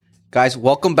Guys,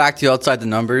 welcome back to Outside the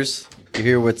Numbers. You're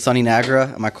here with Sunny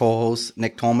Nagra and my co-host,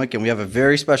 Nick Tomic, and we have a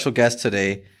very special guest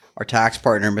today, our tax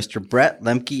partner, Mr. Brett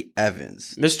Lemke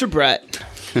Evans. Mr. Brett.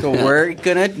 So we're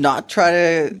going to not try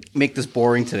to make this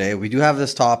boring today. We do have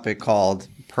this topic called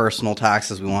personal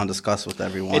taxes we want to discuss with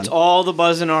everyone. It's all the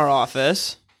buzz in our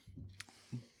office.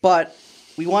 But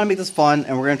we want to make this fun,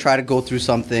 and we're going to try to go through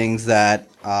some things that,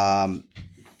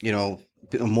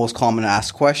 most common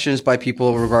asked questions by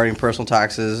people regarding personal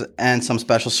taxes and some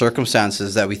special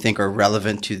circumstances that we think are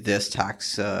relevant to this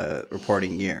tax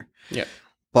reporting year. Yeah.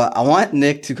 But I want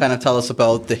Nick to kind of tell us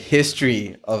about the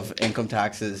history of income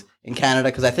taxes in Canada,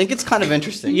 because I think it's kind of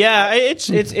interesting. Yeah,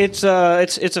 it's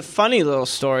a funny little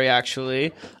story,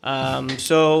 actually.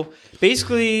 So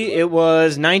basically, it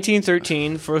was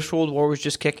 1913. The First World War was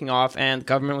just kicking off, and the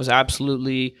government was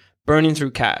absolutely burning through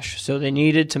cash. So they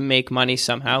needed to make money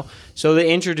somehow. So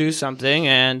they introduced something,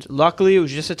 and luckily, it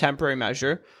was just a temporary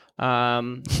measure.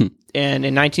 And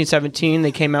in 1917,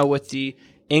 they came out with the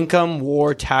Income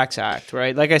War Tax Act,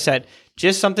 right? Like I said,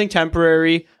 just something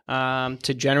temporary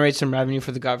to generate some revenue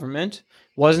for the government.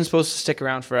 Wasn't supposed to stick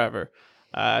around forever.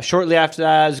 Shortly after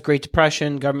that, it was the Great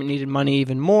Depression. Government needed money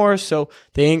even more, so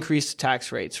they increased the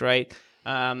tax rates, right?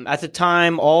 At the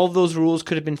time, all of those rules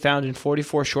could have been found in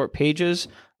 44 short pages.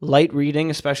 Light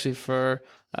reading, especially for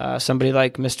somebody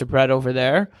like Mr. Brett over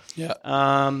there. Yeah.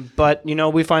 But,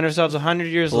 we find ourselves 100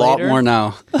 years later. A lot more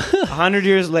now. 100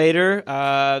 years later,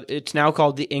 it's now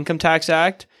called the Income Tax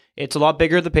Act. It's a lot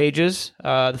bigger, the pages.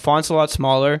 The font's a lot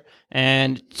smaller,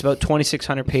 and it's about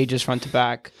 2,600 pages front to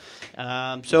back.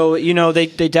 So, they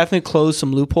definitely closed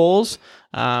some loopholes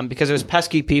because there's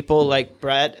pesky people like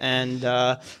Brett and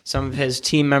some of his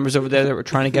team members over there that were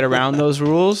trying to get around those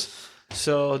rules.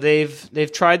 So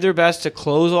they've tried their best to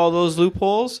close all those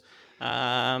loopholes.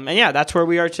 And yeah, that's where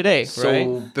we are today, So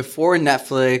right? before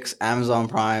Netflix, Amazon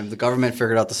Prime, the government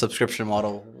figured out the subscription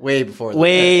model way before.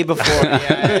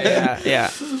 Yeah.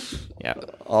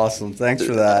 Awesome. Thanks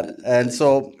for that. And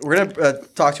so we're going to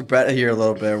talk to Brett here a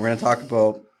little bit. We're going to talk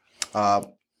about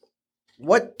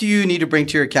what do you need to bring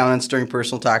to your accountants during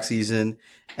personal tax season,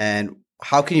 and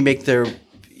how can you make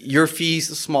your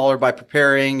fees smaller by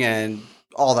preparing and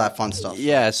all that fun stuff.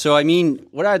 Yeah. So, I mean,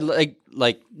 what I'd like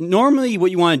normally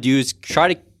what you want to do is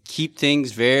try to keep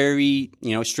things very,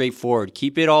 straightforward.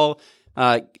 Keep it all,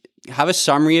 have a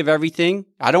summary of everything.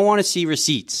 I don't want to see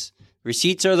receipts.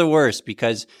 Receipts are the worst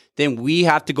because then we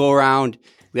have to go around,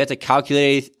 we have to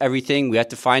calculate everything. We have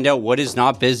to find out what is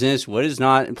not business, what is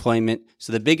not employment.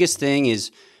 So the biggest thing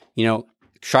is,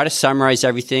 try to summarize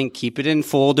everything, keep it in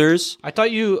folders. I thought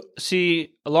a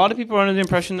lot of people are under the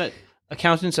impression that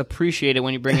accountants appreciate it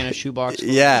when you bring in a shoebox.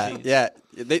 Yeah.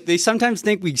 They sometimes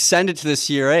think we send it to the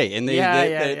CRA, and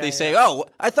they say, "Oh,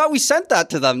 I thought we sent that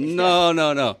to them."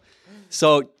 No.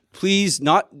 So please,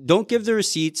 don't give the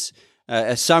receipts.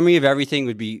 A summary of everything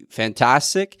would be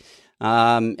fantastic,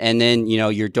 and then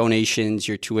your donations,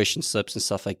 your tuition slips, and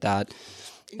stuff like that,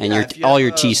 and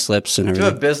your T slips and everything. If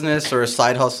you have a business or a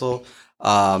side hustle,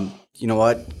 you know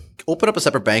what? Open up a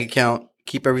separate bank account.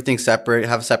 Keep everything separate.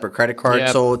 Have a separate credit card. Yep.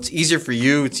 So it's easier for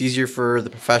you. It's easier for the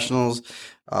professionals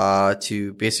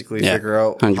to basically figure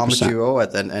out 100%. how much you owe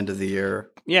at the end of the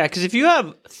year. Yeah, because if you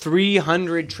have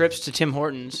 300 trips to Tim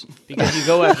Hortons because you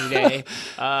go every day,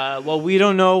 we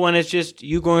don't know when it's just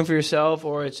you going for yourself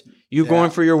or it's you going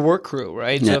for your work crew,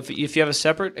 right? Yeah. So if you have a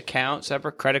separate account,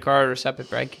 separate credit card, or separate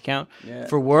bank account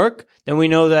for work, then we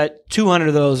know that 200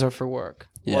 of those are for work.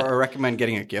 Yeah. Or I recommend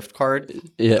getting a gift card.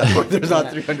 Yeah, there's not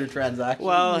 300 transactions.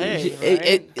 Well,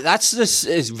 hey, that's this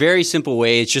is very simple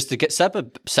way. It's just to get set up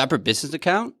a separate business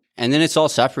account, and then it's all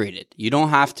separated. You don't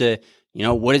have to,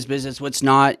 what is business, what's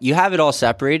not. You have it all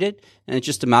separated, and it's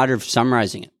just a matter of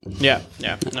summarizing it. Yeah.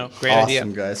 No, great idea.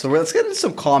 Awesome, guys. So let's get into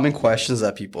some common questions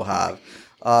that people have.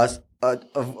 A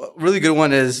really good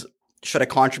one is, should I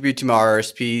contribute to my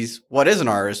RRSPs? What is an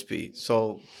RRSP?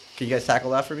 So can you guys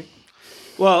tackle that for me?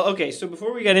 Well, okay, so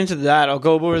before we get into that, I'll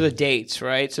go over the dates,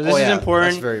 right? So this is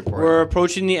important. That's very important. We're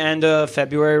approaching the end of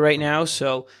February right now,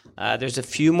 so there's a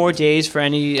few more days for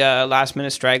any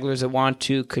last-minute stragglers that want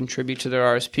to contribute to their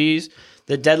RSPs.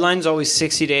 The deadline is always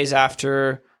 60 days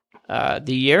after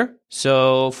the year.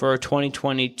 So for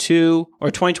 2022 or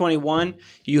 2021,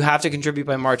 you have to contribute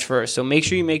by March 1st. So make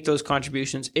sure you make those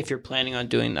contributions if you're planning on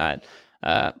doing that.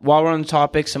 While we're on the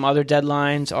topic, some other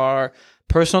deadlines are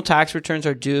personal tax returns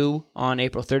are due on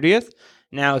April 30th.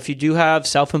 Now, if you do have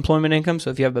self-employment income, so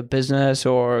if you have a business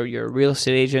or you're a real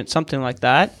estate agent, something like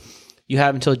that, you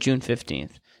have until June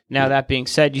 15th. Now, that being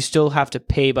said, you still have to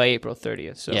pay by April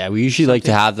 30th. So yeah, we usually like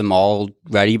to have them all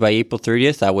ready by April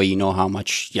 30th. That way you know how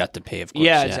much you have to pay, of course.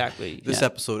 Yeah, exactly. This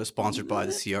episode is sponsored by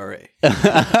the CRA.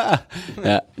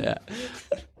 Yeah.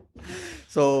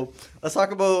 So let's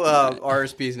talk about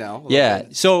RSPs now. a little Yeah.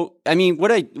 bit. So, I mean,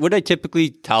 what I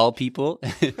typically tell people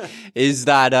is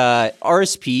that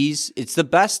RSPs, it's the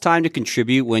best time to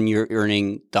contribute when you're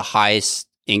earning the highest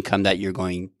income that you're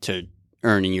going to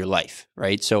earn in your life,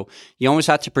 right? So you almost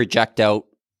have to project out.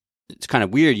 It's kind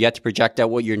of weird. You have to project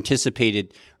out what your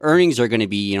anticipated earnings are going to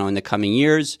be, in the coming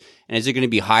years. And is it going to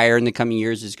be higher in the coming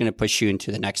years? Is it going to push you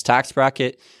into the next tax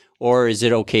bracket? Or is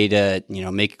it okay to,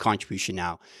 make a contribution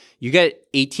now? You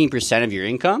get 18% of your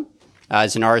income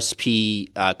as an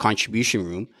RSP contribution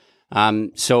room.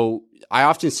 So I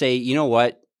often say, you know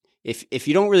what? If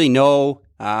you don't really know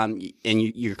and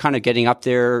you're kind of getting up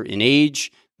there in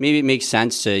age, maybe it makes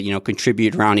sense to,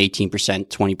 contribute around 18%,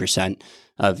 20%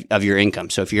 of your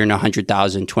income. So if you're in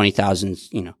 100,000, 20,000,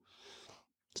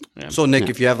 Yeah. So Nick,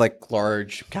 if you have like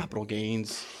large capital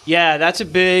gains, Yeah, that's a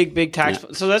big tax.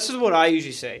 So this is what I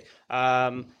usually say.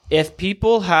 If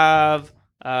people have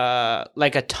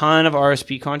like a ton of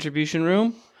RSP contribution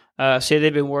room, say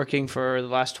they've been working for the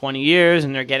last 20 years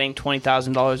and they're getting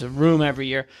 $20,000 of room every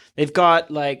year, they've got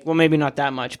maybe not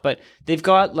that much, but they've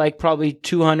got probably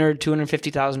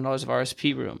 $250,000 of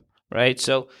RSP room, right?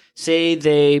 So say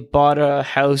they bought a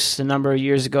house a number of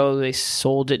years ago, they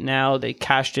sold it now, they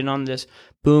cashed in on this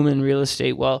boom in real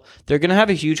estate. Well, they're going to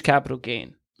have a huge capital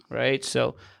gain, right?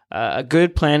 So a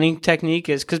good planning technique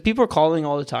is, because people are calling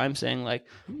all the time saying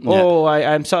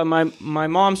I'm sorry, my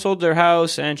mom sold their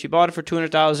house and she bought it for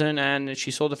 $200,000 and she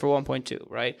sold it for 1.2,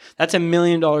 right? That's $1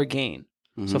 million gain.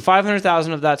 Mm-hmm. So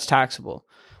 500,000 of that's taxable.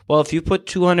 Well, if you put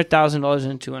 $200,000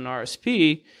 into an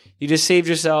RSP, you just saved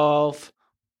yourself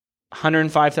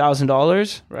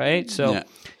 $105,000, right? So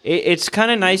it's kind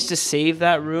of nice to save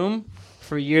that room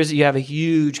for years that you have a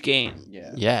huge gain.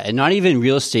 Yeah, and not even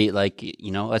real estate.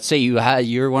 Let's say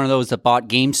you're one of those that bought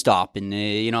GameStop, and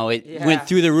it went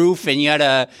through the roof, and you have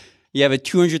a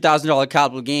 $200,000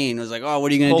 capital gain. It was like, oh,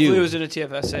 what are you going to do? Hopefully, it was in a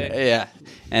TFSA. Yeah,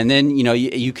 and then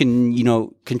you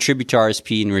can contribute to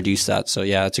RSP and reduce that. So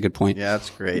yeah, that's a good point. Yeah, that's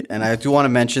great. And I do want to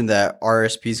mention that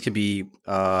RSPs can be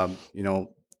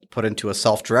put into a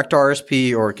self-direct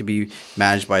RSP, or it can be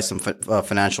managed by some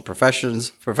financial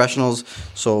professionals.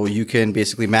 So you can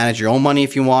basically manage your own money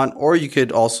if you want, or you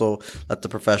could also let the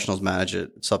professionals manage it.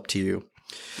 It's up to you.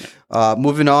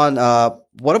 Moving on,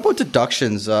 what about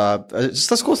deductions?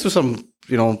 Let's go through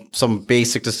some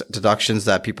basic deductions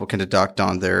that people can deduct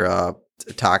on their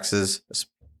taxes.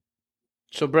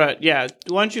 So Brett, why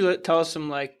don't you tell us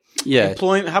some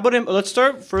employment? How about let's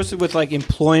start first with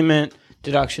employment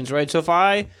deductions, right? So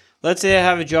let's say I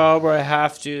have a job where I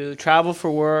have to travel for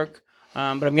work,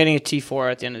 but I'm getting a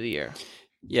T4 at the end of the year.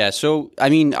 Yeah. So, I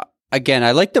mean, again,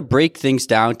 I like to break things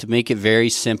down to make it very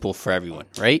simple for everyone,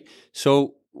 right?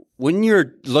 So when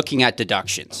you're looking at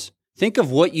deductions, think of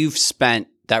what you've spent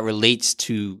that relates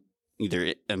to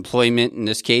either employment in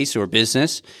this case or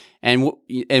business, and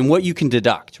what you can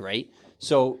deduct, right?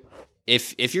 So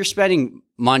if you're spending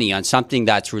money on something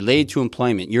that's related to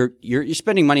employment, you're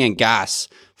spending money on gas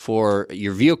for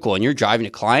your vehicle and you're driving to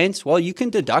clients, well, you can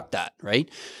deduct that, right?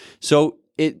 So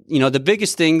the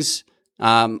biggest things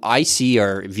I see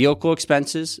are vehicle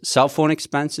expenses, cell phone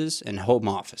expenses, and home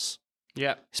office.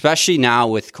 Yeah. Especially now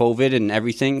with COVID and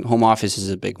everything, home office is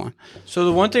a big one. So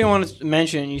the one thing I want to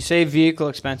mention, you say vehicle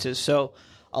expenses. So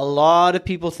a lot of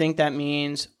people think that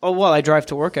means, oh, well, I drive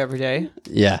to work every day.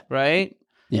 Yeah. Right?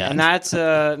 Yeah. And that's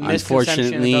a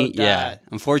misconception about that.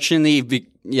 Unfortunately,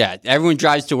 everyone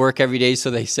drives to work every day, so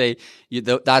they say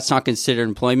that's not considered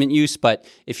employment use. But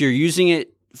if you're using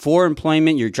it for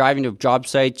employment, you're driving to job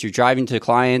sites, you're driving to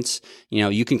clients,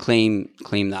 you can claim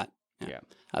that. Yeah,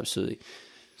 absolutely.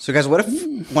 So guys, what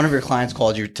if one of your clients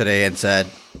called you today and said,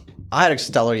 I had a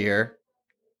stellar year.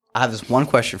 I have this one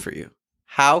question for you.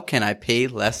 How can I pay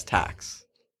less tax?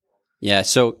 Yeah,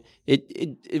 so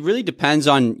it really depends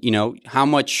on, how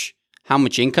much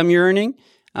income you're earning.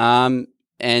 And,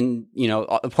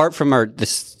 apart from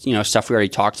this stuff we already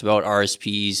talked about,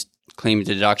 RSPs, claim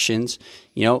deductions,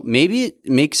 maybe it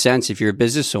makes sense if you're a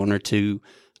business owner to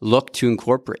look to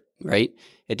incorporate, right?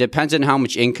 It depends on how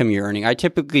much income you're earning. I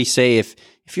typically say if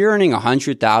you're earning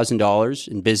 $100,000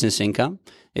 in business income,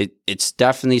 it's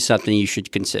definitely something you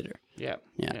should consider. Yeah,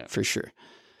 for sure.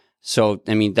 So,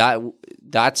 I mean,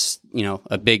 that's,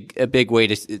 a big way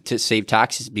to save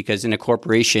taxes, because in a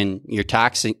corporation, you're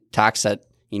taxed at,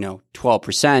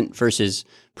 12% versus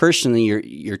personally,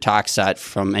 you're taxed at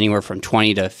from anywhere from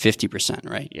 20 to 50%,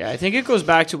 right? Yeah, I think it goes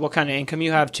back to what kind of income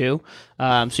you have too.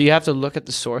 So you have to look at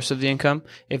the source of the income.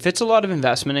 If it's a lot of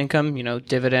investment income,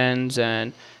 dividends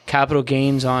and capital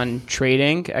gains on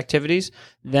trading activities,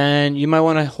 then you might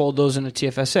want to hold those in a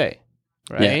TFSA,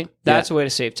 right? That's a way to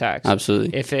save tax.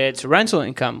 Absolutely. If it's rental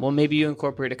income, well, maybe you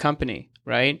incorporate a company,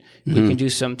 right? You can do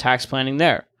some tax planning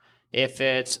there. If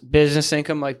it's business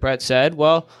income, like Brett said,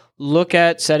 well, look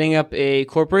at setting up a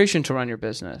corporation to run your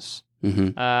business.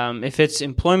 If it's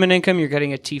employment income, you're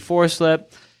getting a T4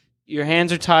 slip. Your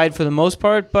hands are tied for the most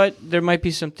part, but there might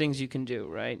be some things you can do,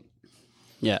 right?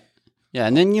 Yeah. Yeah,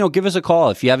 and then give us a call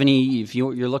if you have any. If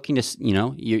you're looking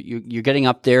to, you're getting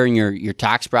up there in your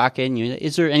tax bracket. And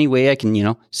is there any way I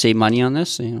can save money on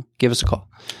this? Give us a call.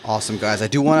 Awesome, guys. I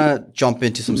do want to jump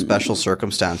into some special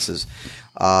circumstances.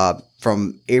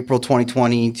 From April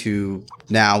 2020 to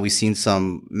now, we've seen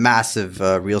some massive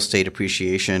real estate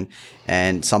appreciation,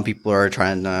 and some people are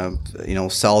trying to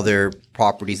sell their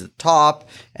properties at the top,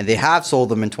 and they have sold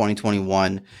them in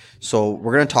 2021. So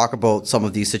we're going to talk about some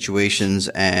of these situations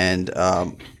and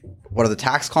what are the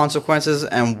tax consequences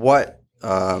and what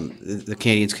the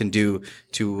Canadians can do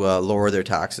to lower their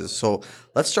taxes. So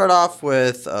let's start off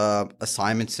with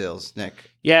assignment sales, Nick.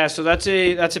 Yeah, so that's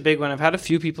a big one. I've had a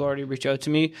few people already reach out to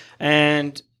me,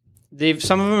 and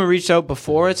some of them have reached out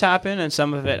before it's happened, and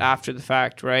some of it after the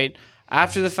fact. Right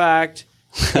after the fact,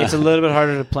 it's a little bit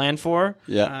harder to plan for.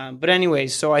 Yeah. But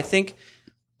anyways, so I think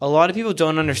a lot of people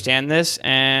don't understand this,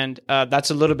 and that's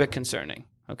a little bit concerning.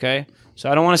 Okay, so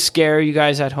I don't want to scare you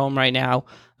guys at home right now,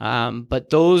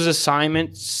 but those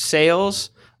assignment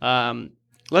sales,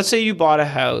 let's say you bought a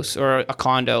house or a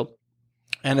condo,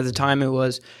 and at the time it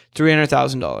was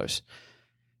 $300,000.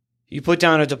 You put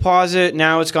down a deposit.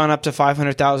 Now it's gone up to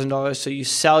 $500,000. So you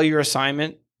sell your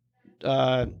assignment,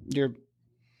 your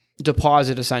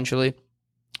deposit essentially,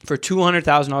 for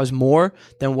 $200,000 more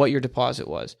than what your deposit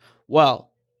was.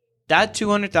 Well, that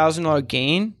 $200,000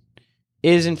 gain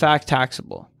is in fact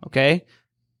taxable. Okay,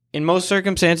 in most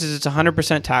circumstances, it's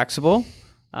 100% taxable,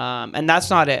 and that's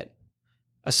not it.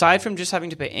 Aside from just having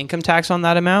to pay income tax on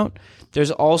that amount, there's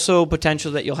also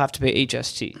potential that you'll have to pay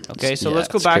HST. Okay, so let's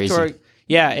go back to our.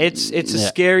 Yeah, it's a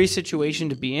scary situation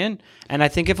to be in, and I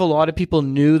think if a lot of people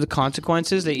knew the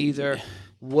consequences, they either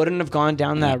wouldn't have gone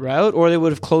down that route, or they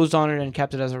would have closed on it and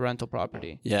kept it as a rental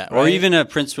property. Yeah, right? Or even a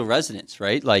principal residence,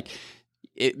 right? Like,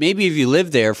 maybe if you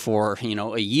lived there for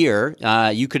a year,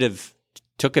 you could have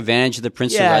took advantage of the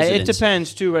principal residence. It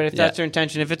depends too, right? If that's their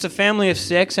intention. If it's a family of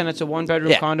 6 and it's a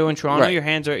 1-bedroom condo in Toronto,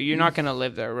 you're not going to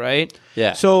live there, right?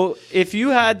 Yeah. So if you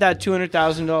had that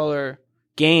 $200,000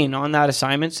 gain on that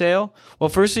assignment sale, well,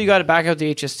 firstly you got to back out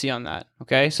the HST on that.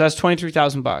 Okay, so that's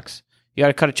 $23,000. You got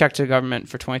to cut a check to the government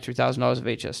for $23,000 of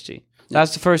HST.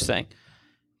 That's the first thing.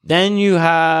 Then you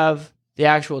have the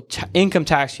actual income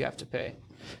tax you have to pay.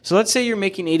 So let's say you're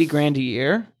making $80,000 a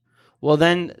year. Well,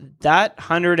 then that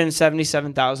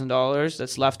 $177,000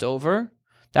 that's left over,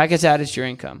 that gets added to your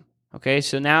income. Okay,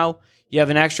 so now you have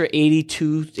an extra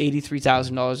 $82,000,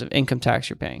 $83,000 of income tax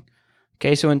you're paying.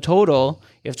 Okay, so in total,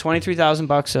 you have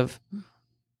 $23,000 of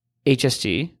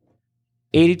HST,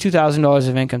 $82,000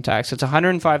 of income tax. That's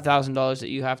 $105,000 that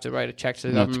you have to write a check to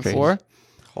the government for.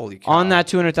 Holy cow. On that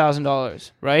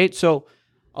 $200,000, right? So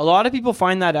a lot of people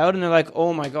find that out and they're like,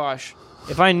 oh my gosh,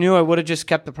 if I knew, I would have just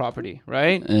kept the property,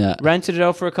 right? Yeah. Rented it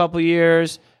out for a couple of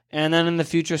years, and then in the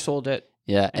future sold it.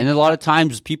 Yeah, and a lot of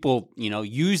times people,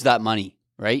 use that money,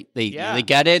 right? They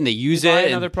get it and they use They buy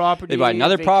it. another property, They buy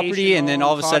another property, and then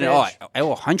all of a sudden, cottage. I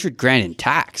owe $100,000 in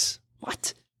tax.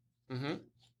 What? Mm-hmm.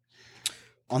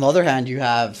 On the other hand, you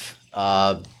have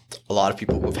a lot of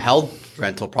people who've held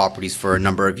rental properties for a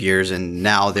number of years, and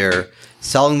now they're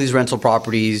selling these rental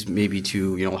properties maybe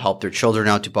to help their children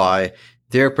out to buy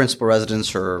their principal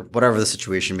residence or whatever the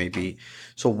situation may be.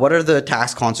 So what are the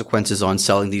tax consequences on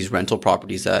selling these rental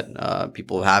properties that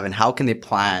people have, and how can they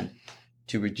plan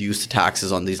to reduce the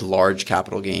taxes on these large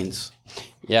capital gains?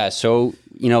 Yeah, so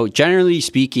generally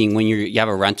speaking, when you have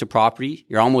a rental property,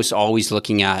 you're almost always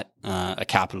looking at a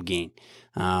capital gain,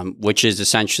 which is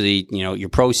essentially your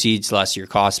proceeds less your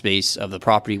cost base of the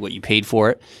property, what you paid for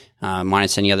it,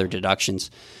 minus any other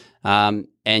deductions, and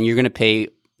you're going to pay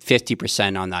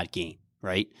 50% on that gain.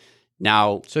 Right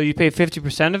now, so you pay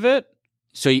 50% of it.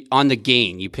 So on the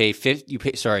gain, you pay tax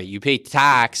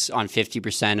on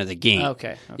 50% of the gain.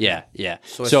 Okay. Yeah.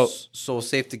 So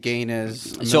say if the gain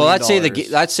is $1 so million.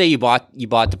 let's say you bought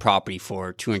the property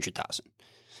for $200,000.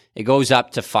 It goes up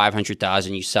to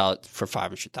 $500,000. You sell it for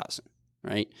 $500,000.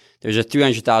 Right? There's a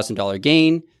 $300,000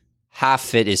 gain. Half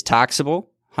of it is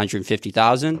taxable,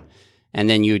 $150,000, and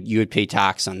then you would pay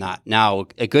tax on that. Now,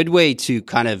 a good way to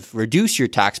kind of reduce your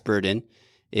tax burden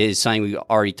is something we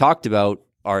already talked about,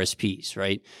 RSPs,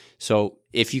 right? So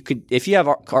if you have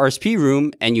RSP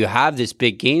room and you have this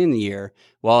big gain in the year,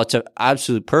 well, it's an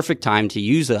absolute perfect time to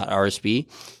use that RSP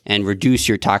and reduce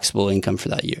your taxable income for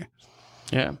that year.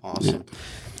 Yeah. Awesome. Yeah.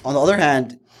 On the other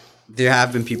hand, there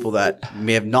have been people that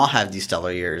may have not had these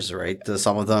stellar years, right?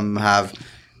 Some of them have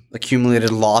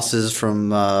accumulated losses from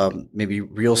maybe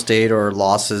real estate or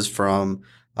losses from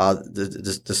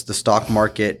the stock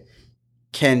market.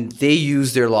 Can they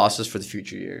use their losses for the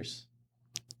future years?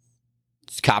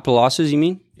 Capital losses, you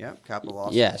mean? Yeah, capital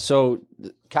losses. Yeah, so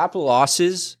capital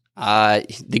losses,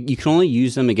 you can only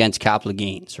use them against capital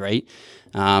gains, right?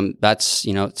 That's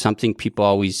something people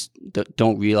always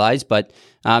don't realize. But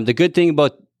the good thing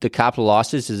about the capital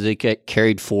losses is they get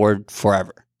carried forward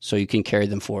forever. So you can carry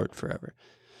them forward forever.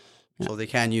 Yeah. So they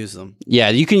can use them. Yeah,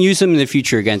 you can use them in the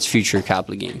future against future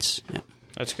capital gains. Yeah.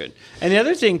 That's good. And the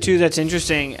other thing, too, that's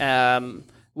interesting,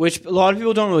 which a lot of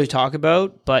people don't really talk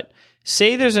about, but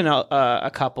say there's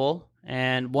a couple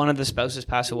and one of the spouses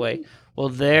pass away. Well,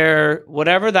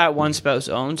 whatever that one spouse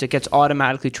owns, it gets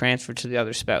automatically transferred to the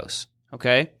other spouse.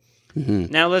 Okay?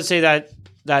 Mm-hmm. Now, let's say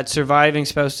that surviving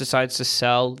spouse decides to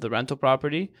sell the rental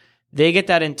property. They get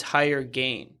that entire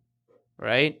gain,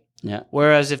 right? Yeah.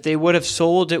 Whereas if they would have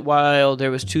sold it while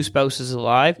there was two spouses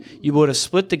alive, you would have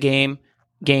split the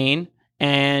gain,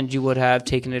 and you would have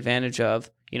taken advantage of,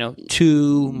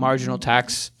 two marginal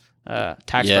tax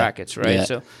brackets, right? Yeah.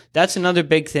 So that's another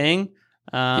big thing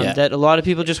that a lot of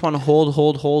people just want to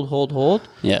hold.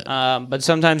 Yeah. But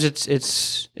sometimes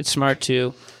it's smart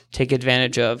to take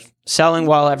advantage of selling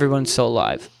while everyone's still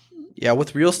alive. Yeah,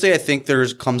 with real estate, I think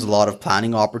comes a lot of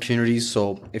planning opportunities.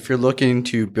 So if you're looking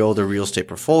to build a real estate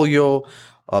portfolio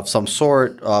of some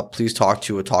sort, please talk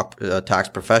to a tax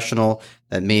professional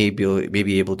that may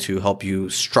be able to help you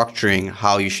structuring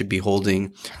how you should be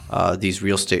holding these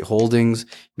real estate holdings.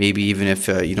 Maybe even if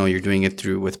you're doing it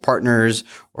with partners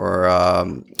or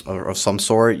of some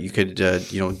sort, you could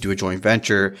do a joint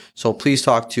venture. So please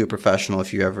talk to a professional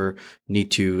if you ever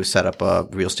need to set up a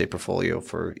real estate portfolio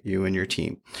for you and your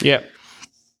team. Yeah.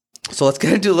 So let's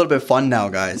get into a little bit of fun now,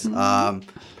 guys.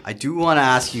 I do want to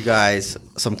ask you guys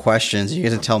some questions. You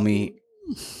guys can tell me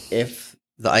if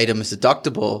the item is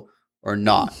deductible or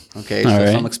not. Okay. All so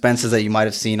right. Some expenses that you might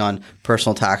have seen on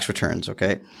personal tax returns.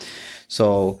 Okay.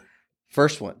 So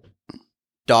first one,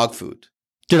 dog food.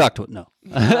 Deductible? No.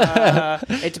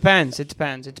 It depends.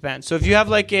 So if you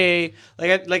have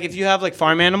if you have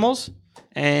farm animals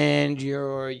and you're,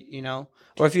 or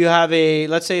if you have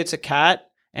let's say it's a cat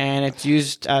and it's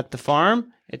used at the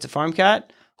farm, it's a farm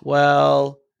cat.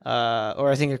 Well,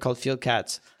 or I think they're called field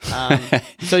cats.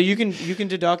 So you can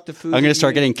deduct the food. I'm going to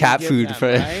start getting cat food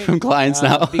from clients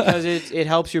now. Because it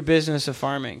helps your business of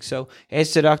farming. So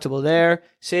it's deductible there.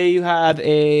 Say you have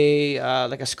a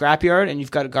scrapyard and you've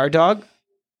got a guard dog,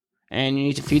 and you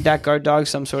need to feed that guard dog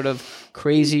some sort of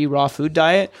crazy raw food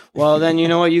diet. Well, then you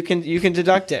know what, you can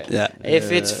deduct it. Yeah. If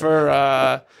it's for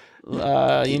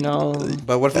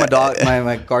But what if my dog,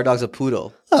 my guard dog's a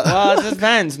poodle? Well, it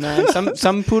depends, man.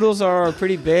 Some poodles are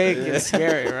pretty big and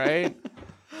scary, right?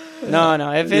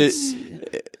 No. If it's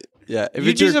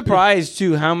you'd be surprised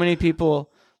too how many people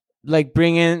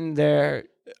bring in their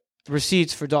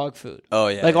receipts for dog food. Oh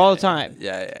yeah, all the time.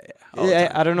 Yeah.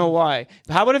 I don't know why.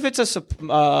 How about if it's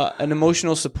an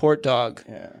emotional support dog?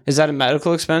 Yeah. Is that a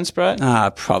medical expense, Brett?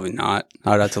 Probably not.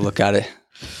 I'd have to look at it.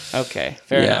 Okay,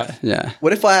 fair enough. Yeah.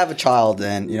 What if I have a child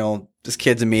and, this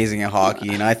kid's amazing at hockey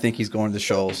and I think he's going to the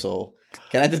show, so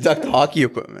can I deduct the hockey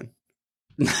equipment?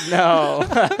 No.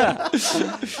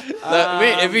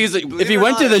 If he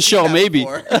went to the show, maybe.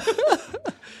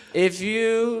 If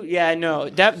you, no.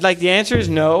 That the answer is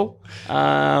no.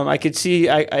 I could see.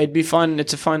 It'd be fun.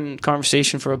 It's a fun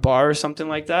conversation for a bar or something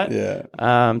like that. Yeah.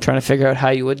 Trying to figure out how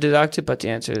you would deduct it, but the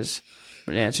answer is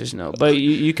no. But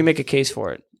you can make a case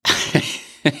for it.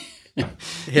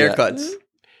 Haircuts.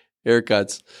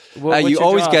 Haircuts. What's You your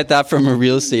always job? get that from a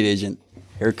real estate agent.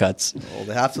 Haircuts. Well,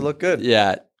 they have to look good.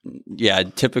 Yeah.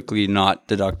 Typically not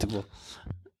deductible.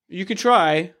 You could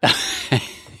try.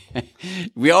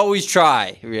 We always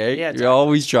try, right? Yeah, we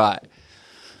always try.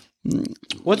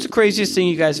 What's the craziest thing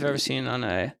you guys have ever seen on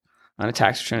a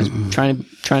tax return trying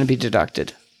to be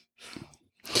deducted?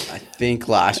 I think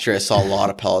last year I saw a lot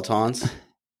of Pelotons.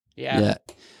 Yeah.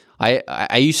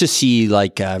 I used to see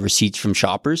receipts from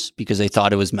Shoppers because they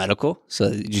thought it was medical.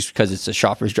 So just because it's a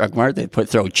Shoppers Drug Mart, they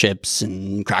throw chips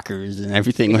and crackers and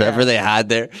everything, whatever they had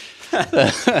there.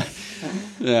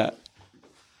 Yeah,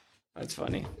 That's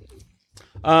funny.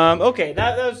 Okay,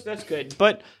 that's good.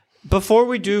 But before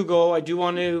we do go, I do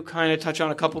want to kind of touch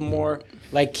on a couple more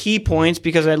like key points,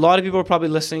 because a lot of people are probably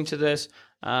listening to this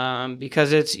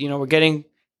because it's, we're getting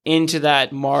into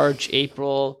that March,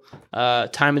 April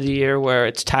time of the year where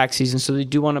it's tax season. So they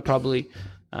do want to probably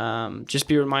just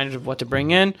be reminded of what to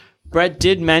bring in. Brett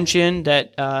did mention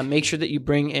that make sure that you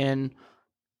bring in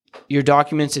your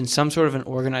documents in some sort of an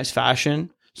organized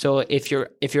fashion. So if you're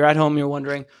at home, you're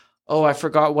wondering, oh, I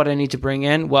forgot what I need to bring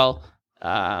in. Well,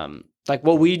 like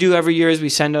what we do every year is we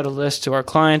send out a list to our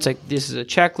clients. Like, this is a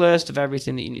checklist of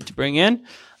everything that you need to bring in.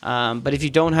 But if you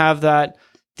don't have that,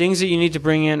 things that you need to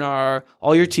bring in are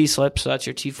all your T-slips. So that's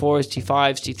your T4s,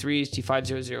 T5s, T3s,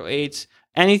 T5008s.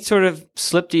 Any sort of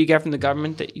slip that you get from the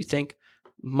government that you think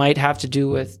might have to do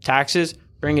with taxes,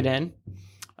 bring it in.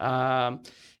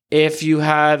 If you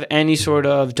have any sort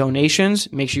of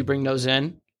donations, make sure you bring those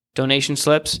in, donation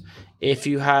slips. If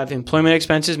you have employment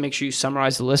expenses, make sure you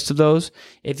summarize the list of those.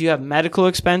 If you have medical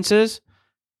expenses,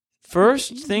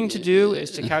 first thing to do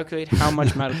is to calculate how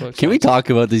much medical expenses. Can we talk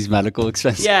about these medical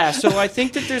expenses? Yeah, so I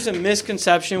think that there's a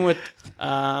misconception with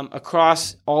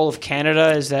across all of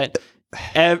Canada is that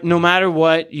no matter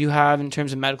what you have in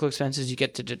terms of medical expenses, you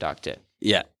get to deduct it.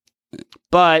 Yeah.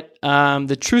 But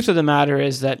the truth of the matter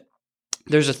is that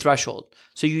there's a threshold.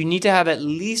 So you need to have at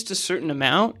least a certain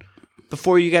amount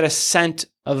before you get a cent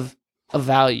of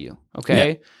value. Okay.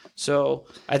 Yeah. So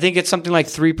I think it's something like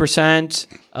 3%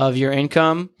 of your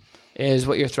income is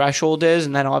what your threshold is.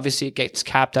 And then obviously it gets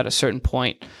capped at a certain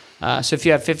point. So if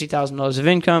you have $50,000 of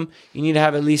income, you need to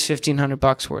have at least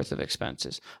 $1,500 worth of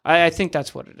expenses. I think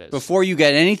that's what it is. Before you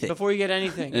get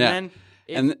anything. Yeah.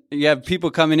 And you have people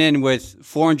coming in with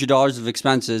 $400 of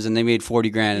expenses and they made 40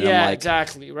 grand. And yeah, I'm like,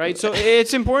 exactly. Right. So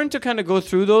it's important to kind of go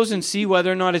through those and see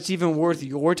whether or not it's even worth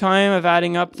your time of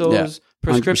adding up those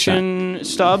prescription 100%.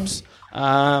 Stubs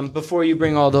before you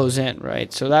bring all those in.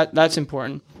 Right. So that's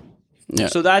important. Yeah.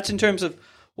 So that's in terms of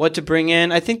what to bring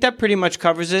in. I think that pretty much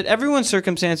covers it. Everyone's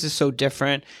circumstance is so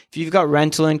different. If you've got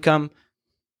rental income,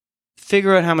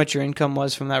 figure out how much your income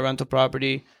was from that rental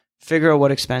property. Figure out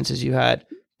what expenses you had.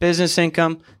 Business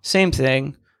income, same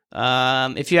thing.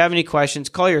 If you have any questions,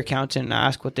 call your accountant and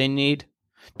ask what they need.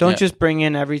 Don't just bring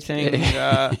in everything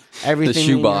everything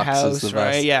in your house,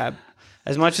 right? Yeah.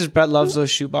 As much as Brett loves those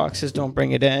shoe boxes, don't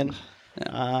bring it in.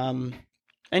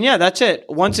 And yeah, that's it.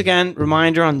 Once again,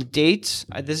 reminder on the dates.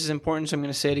 This is important, so I'm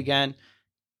going to say it again.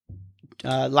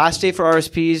 Last day for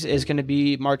RSPs is going to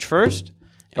be March 1st.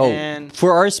 And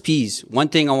for RSPs, one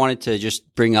thing I wanted to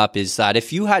just bring up is that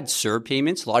if you had CERB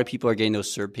payments, a lot of people are getting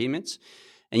those CERB payments,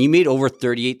 and you made over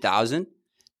 $38,000,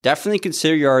 definitely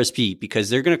consider your RSP because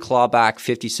they're going to claw back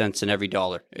 50 cents in every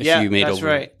dollar if you made over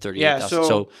 $38,000. Yeah,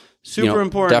 so super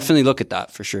important. Definitely look at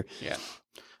that for sure. Yeah.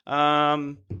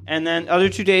 And then other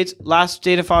two dates, last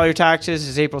day to file your taxes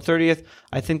is April 30th.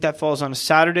 I think that falls on a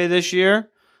Saturday this year.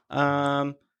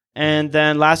 And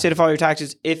then last day to file your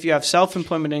taxes, if you have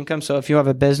self-employment income, so if you have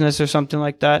a business or something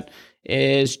like that,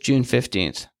 is June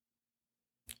 15th.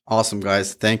 Awesome,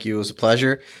 guys. Thank you. It was a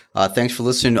pleasure. Thanks for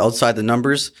listening to Outside the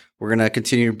Numbers. We're going to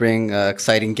continue to bring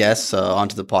exciting guests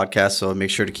onto the podcast, so make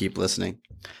sure to keep listening.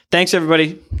 Thanks,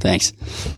 everybody. Thanks.